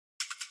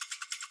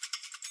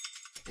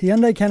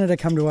Hyundai Canada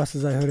come to us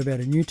as they heard about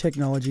a new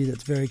technology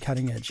that's very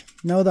cutting edge.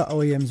 No other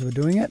OEMs were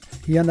doing it.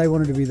 Hyundai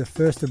wanted to be the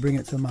first to bring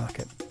it to the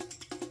market.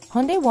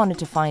 Hyundai wanted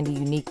to find a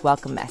unique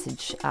welcome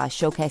message,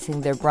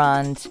 showcasing their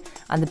brand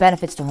and the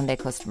benefits to Hyundai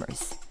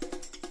customers.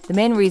 The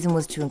main reason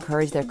was to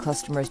encourage their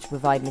customers to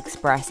provide an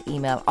express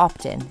email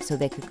opt-in so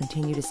they could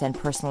continue to send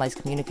personalised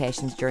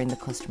communications during the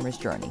customer's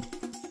journey.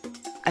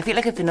 I feel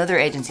like if another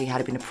agency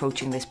had been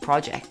approaching this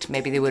project,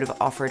 maybe they would have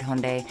offered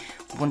Hyundai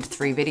 1 to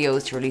 3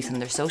 videos to release on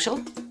their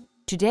social.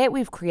 To date,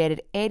 we've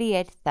created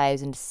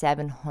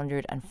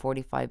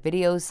 88,745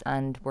 videos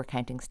and we're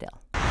counting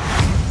still.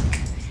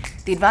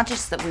 The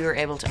advantage that we were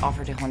able to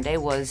offer to Hyundai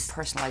was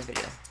personalised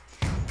video.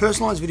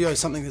 Personalised video is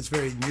something that's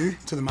very new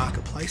to the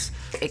marketplace.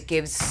 It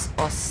gives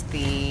us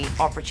the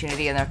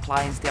opportunity and their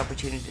clients the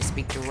opportunity to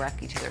speak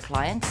directly to their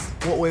clients.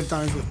 What we've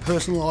done is we've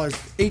personalised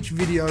each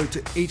video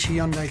to each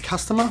Hyundai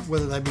customer,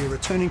 whether they be a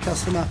returning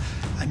customer,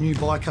 a new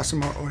buy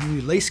customer or a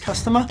new lease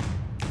customer.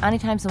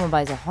 Anytime someone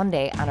buys a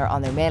Hyundai and are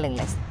on their mailing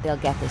list, they'll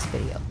get this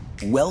video.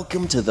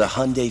 Welcome to the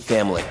Hyundai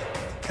family.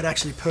 It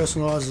actually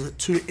personalises it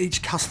to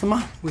each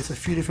customer with a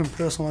few different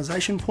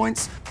personalisation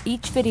points.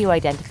 Each video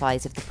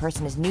identifies if the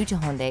person is new to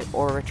Hyundai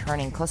or a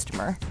returning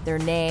customer, their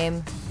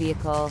name,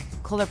 vehicle,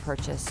 colour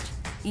purchased,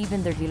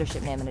 even their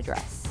dealership name and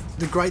address.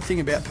 The great thing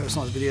about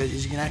personalised videos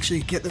is you can actually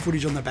get the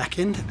footage on the back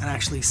end and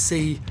actually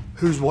see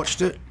who's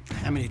watched it,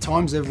 how many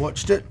times they've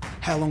watched it,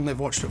 how long they've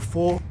watched it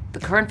for. The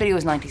current video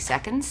is 90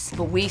 seconds,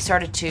 but we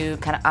started to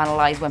kind of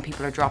analyse when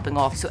people are dropping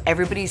off. So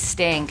everybody's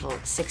staying till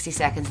 60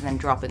 seconds and then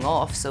dropping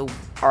off. So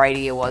our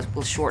idea was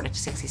we'll shorten it to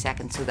 60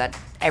 seconds so that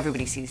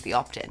everybody sees the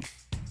opt-in.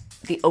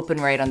 The open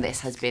rate on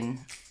this has been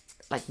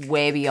like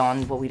way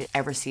beyond what we'd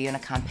ever see in a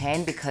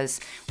campaign,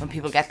 because when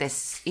people get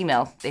this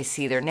email, they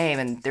see their name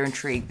and they're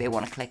intrigued, they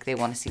want to click, they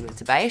want to see what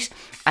it's about,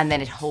 and then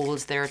it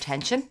holds their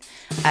attention.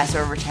 So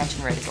our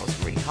retention rate is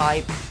also really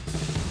high.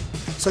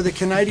 So the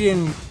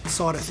Canadian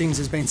side of things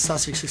has been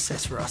such a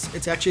success for us.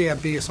 It's actually our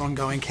biggest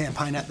ongoing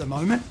campaign at the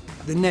moment.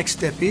 The next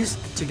step is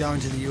to go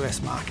into the US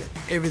market.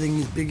 Everything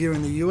is bigger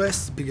in the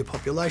US, bigger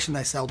population,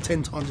 they sell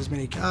 10 times as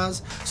many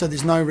cars, so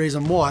there's no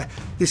reason why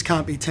this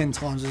can't be 10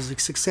 times as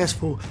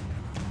successful.